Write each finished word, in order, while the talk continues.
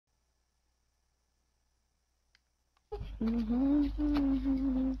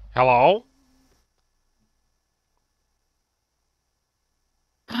Hello?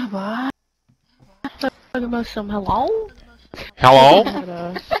 What? Talking about some hello? Hello?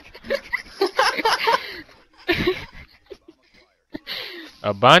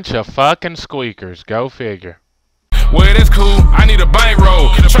 A bunch of fucking squeakers. Go figure. Well, that's cool. I need a bankroll.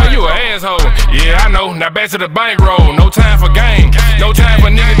 Trae, you an asshole. Yeah, I know. Now back to the bankroll. No time for game. No time for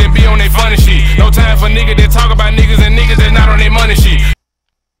niggas that be on their funny shit. No time for niggas that talk about niggas and niggas that not on their money shit.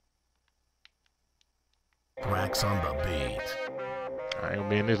 Racks on the beat. I ain't gonna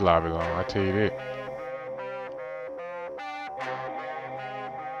be in this lobby long, I tell you that.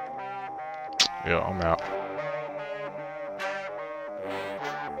 Yeah, I'm out.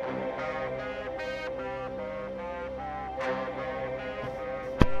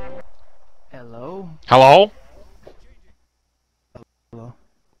 Hello? Hello? Hello?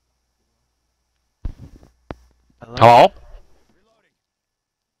 Hello? Hello?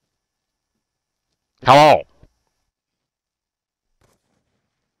 Hello?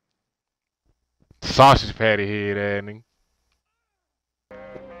 Sausage patty head, Annie.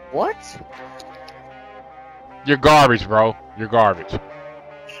 What? You're garbage, bro. You're garbage.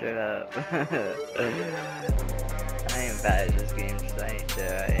 Shut up. I ain't bad at this game, so I ain't sure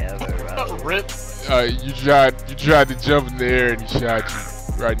I ever wrote. Rip. You tried to jump in the air and he shot you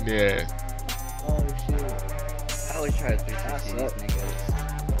right in the ass. Oh shit. I always try to 360 these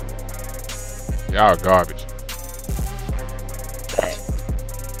niggas. Y'all garbage.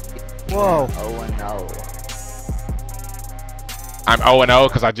 Whoa. 0-0. I'm 0-0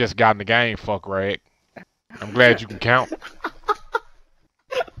 because I just got in the game, fuck rag. I'm glad you can count.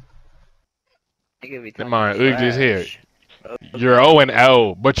 Never mind, ugly as hell. You're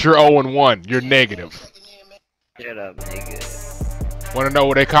 0-0, but you're 0-1. You're negative. Shut up, nigga. Wanna know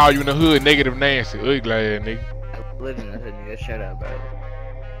what they call you in the hood? Negative Nancy. Ugly ass nigga. I live in the hood, nigga. Shut up, bro.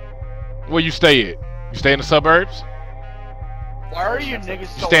 Where you stay at? You stay in the suburbs? Why are you niggas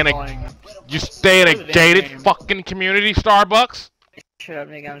so annoying? You stay in a gated fucking community, Starbucks? Shut up,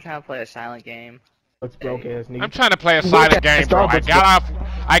 nigga. I'm trying to play a silent game. What's broke ass nigga? I'm trying to play a silent game, bro. I got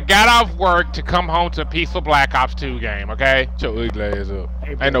off work to come home to a peaceful Black Ops 2 game, okay? Shut your ugly ass up.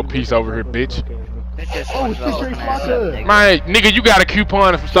 Ain't no peace over here, bitch. Oh, shit, straight Flocka. My nigga, you got a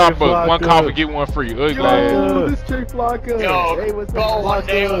coupon from Starbucks. One coffee, get one free. Ugly ass. This straight Flocka. Yo, hey, what's go up, one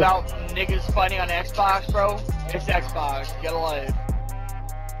day Flocka? without niggas fighting on Xbox, bro. It's Xbox. Get a life.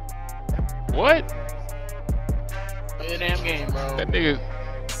 What? Play the damn game, bro. That nigga.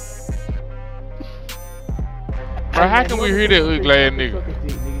 Bro, how can we hear that ugly ass nigga?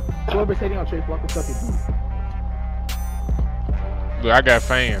 Whoever said he on straight Flocka, suck it. Look, I got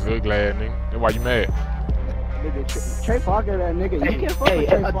fans, ugly ass nigga. That's why you mad. Nigga, Trae Flocka, that nigga. You can't fuck with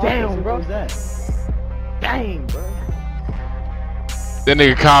Trae Flocka. Damn, bro. Dang, bro. That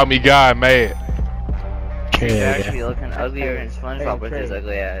nigga called me God mad. He's actually looking uglier than SpongeBob with his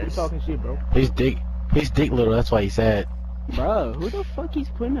ugly ass. You talking shit, bro? He's dick little, that's why he's sad. Bro, who the fuck keeps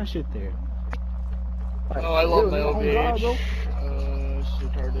putting that shit there? Oh, I love my OVH. bro.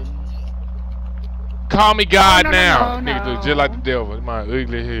 Shit retarded. Call me God no, now. no, Nigga no. look just like the devil. It's my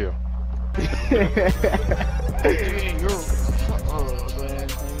ugly hell.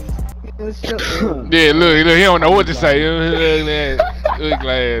 Yeah, look, he don't know what to say. Ugly ass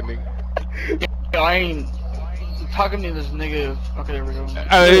nigga. Yo, I ain't talking to this nigga. Okay, there we go. Shut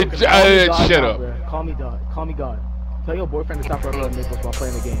up. Call me God. Call me God. Tell your boyfriend to stop rubbing nipples while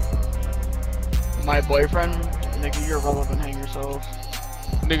playing the game. My boyfriend? Nigga, you're irrelevant. Hang yourself.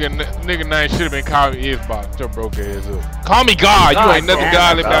 Nigga name should have been calling me Xbox. Your broke ass up. Call me God. You ain't nothing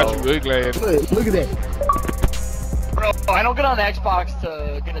godly about you, ugly ass. Look at that. Bro, I don't get on Xbox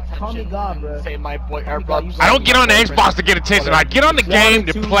to get attention. Call me God, bro. Say my boy. Call me God, you I don't get on the Xbox to get attention. I get on the game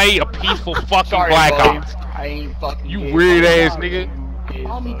to play a peaceful fucking Sorry, Black boy. Ops. I ain't fucking. You gay. weird ass nigga.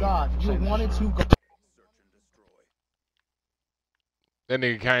 Call me God. You wanted to go. That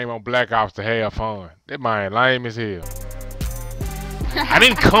nigga came on Black Ops to have fun. That man lame as hell. I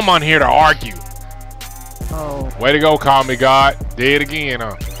didn't come on here to argue. Oh. Way to go, call me God. Dead again,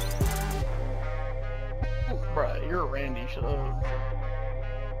 huh? Bruh, you're a Randy. Shut up.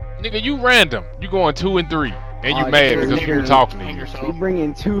 Nigga, you random. You going 2 and 3, and you mad because we were talking to you. You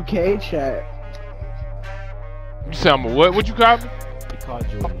bringing 2K chat. You tell me what? What you call me? He called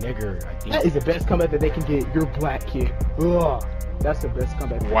you a nigger, I think. That is the best comeback that they can get. You're black, kid. Ugh. That's the best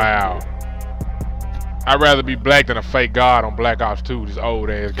comeback. Wow. I'd rather be black than a fake God on Black Ops 2, this old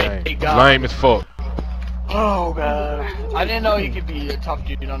ass game. Lame as fuck. Oh god. I didn't know you could be a tough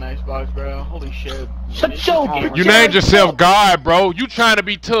dude on Xbox, bro. Holy shit. Shut your You named yourself God, bro. You trying to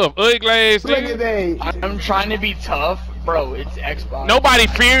be tough. Ugly ass Look at nigga. that. I'm trying to be tough, Bro, it's Xbox. Nobody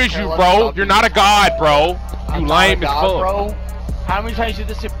fears you, bro. You're not a god, bro. You lame as fuck. Bro. How many times did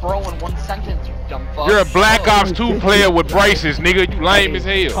this say bro in one sentence, you dumb fuck? You're a Black Ops 2 player with braces, nigga. You lame as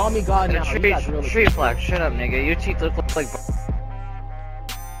hell. Call me God now. Street Flag, shut up, nigga. Your teeth look like.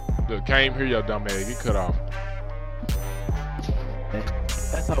 Look, can't hear your dumb ass. Get cut off.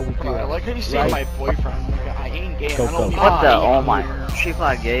 That's how we do I it. like how you say my boyfriend. Nigga, I ain't gay. Go, I don't go. What the? Oh my. Street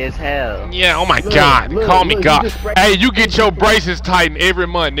Flag gay as hell. Yeah, oh my god. Call me God. Hey, you get your braces tightened every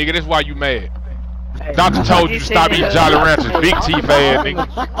month, nigga. That's why you mad. Hey, Doctor told you to stop eating Jolly Ranchers. Big teeth ass, nigga.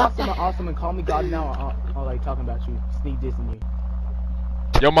 Awesome, and call me God now. I'll like talking about you. Sneak dissing you.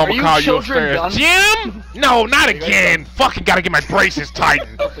 Your mama call you upstairs. done? Jim? No, not again. Fucking gotta get my braces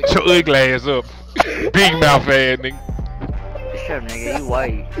tightened. Shut your ugly ass up. Big mouth ass, nigga. Shut up, nigga. You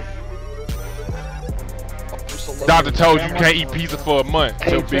white. Doctor told you can't eat pizza for a month.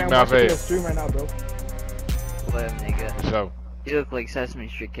 Hey, Your big Trae, mouth I'm watching your ass. stream right now, bro. Whatever, nigga. So. You look like Sesame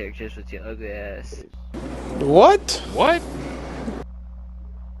Street characters with your ugly ass. What? What?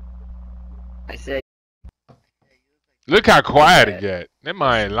 I said. Look how quiet it got. That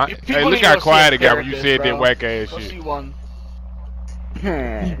mind like. Hey, look how quiet it got when you said that whack ass shit.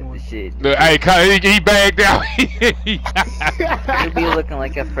 Shit. Look, hey, he bagged out. You be looking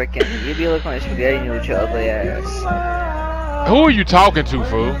like a freaking. You be looking like spaghetti noodle with your ugly ass. Who are you talking to,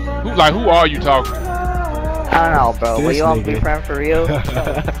 fool? Who are you talking to? I don't know, bro. Will you want to be friend for real? I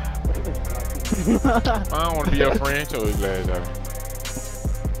don't want to be your friend. Show his ass out.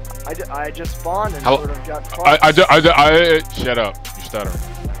 I just spawned and Hello? sort of got Shut up. You stuttering.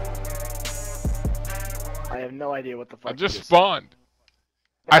 I have no idea what the fuck. I just spawned.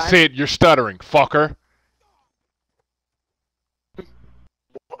 I said you're stuttering, fucker.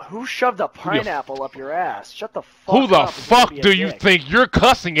 Who shoved a pineapple up your ass? Shut the fuck up. Who the fuck do you think you're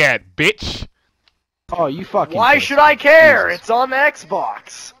cussing at, bitch? Oh, you fucking. Why should I care? It's on the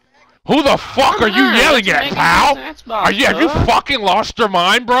Xbox. Who the fuck are you yelling at, pal? Have you fucking lost your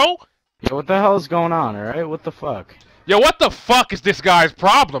mind, bro? Yo, what the hell is going on, alright? What the fuck? Yo, what the fuck is this guy's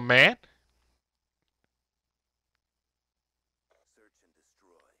problem, man?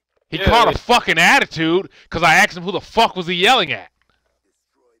 He caught a fucking attitude because I asked him who the fuck was he yelling at.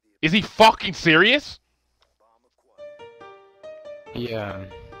 Is he fucking serious? Yeah.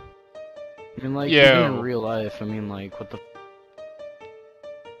 I mean, like, Yeah. even in real life, I mean, like, what the...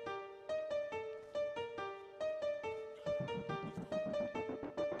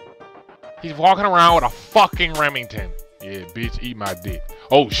 He's walking around with a fucking Remington. Yeah, bitch, eat my dick.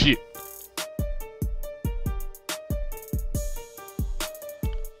 Oh, shit.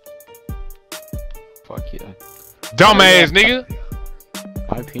 Fuck yeah. Dumbass nigga.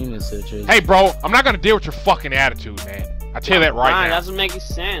 My penis itches. Hey, bro, I'm not gonna deal with your fucking attitude, man. I tell you that right now. That doesn't make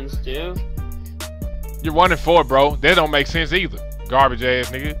sense, dude. You're 1-4, bro. That don't make sense either. Garbage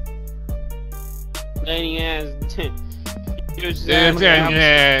ass nigga. Lady ass.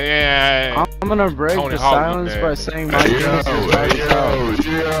 Yeah. I'm gonna break Tony the Hawk silence with by that. saying my penis is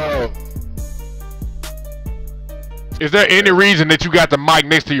right Is there any reason that you got the mic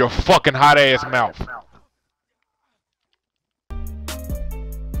next to your fucking hot ass mouth?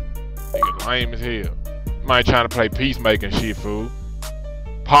 Nigga lame as hell. Might trying to play peacemaking shit, fool.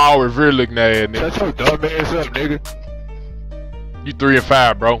 Power reveal looking ass nigga. Shut your dumb ass up, nigga. You 3 and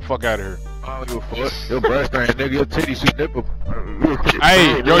 5, bro. Fuck out of here. I don't give a fuck. Your breast thing, nigga. Your titty see nipple.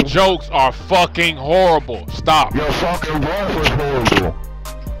 Hey, your jokes are fucking horrible. Stop. Your fucking voice was horrible.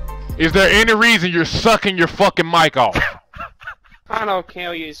 Is there any reason you're sucking your fucking mic off? I don't care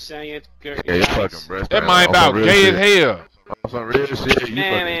what you say, it's good. Yeah, your fucking breast That thing. might about gay as hell. On some real shit, you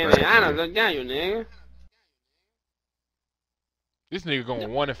Man, I don't look down you, nigga. This nigga going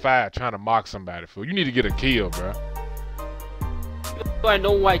 1-5 trying to mock somebody, fool. You need to get a kill, bro. You have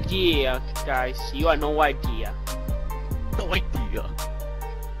no idea, guys. You have no idea. No idea.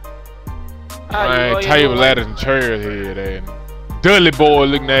 Man, table ladders and chairs here, and Dudley boy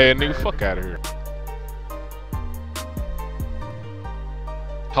looking at nigga. Fuck out of here.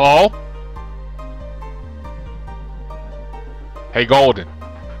 Hello? Hey, Golden.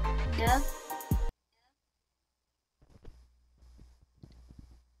 Yeah?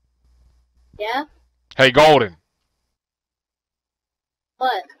 Yeah? Hey, Golden.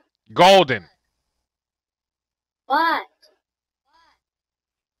 What? Golden. What?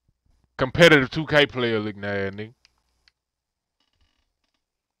 Competitive 2K player looking at nigga.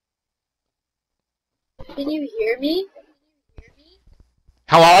 Can you hear me?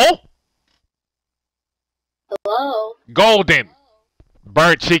 Hello? Hello? Golden.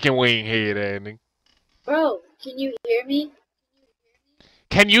 Burnt chicken wing head ass nigga. Bro, can you hear me?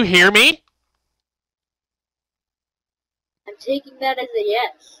 Can you hear me? taking that as a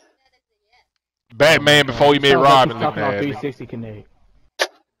yes. Batman before he made Robin look talking about nasty. 360 Connect.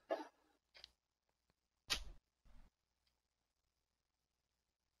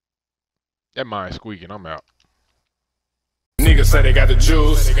 That mind squeaking. I'm out. Niggas say they got the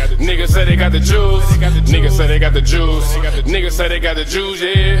juice. Niggas say they got the juice. Niggas say they got the juice. Niggas say they got the juice,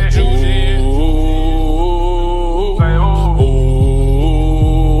 yeah. Ooh.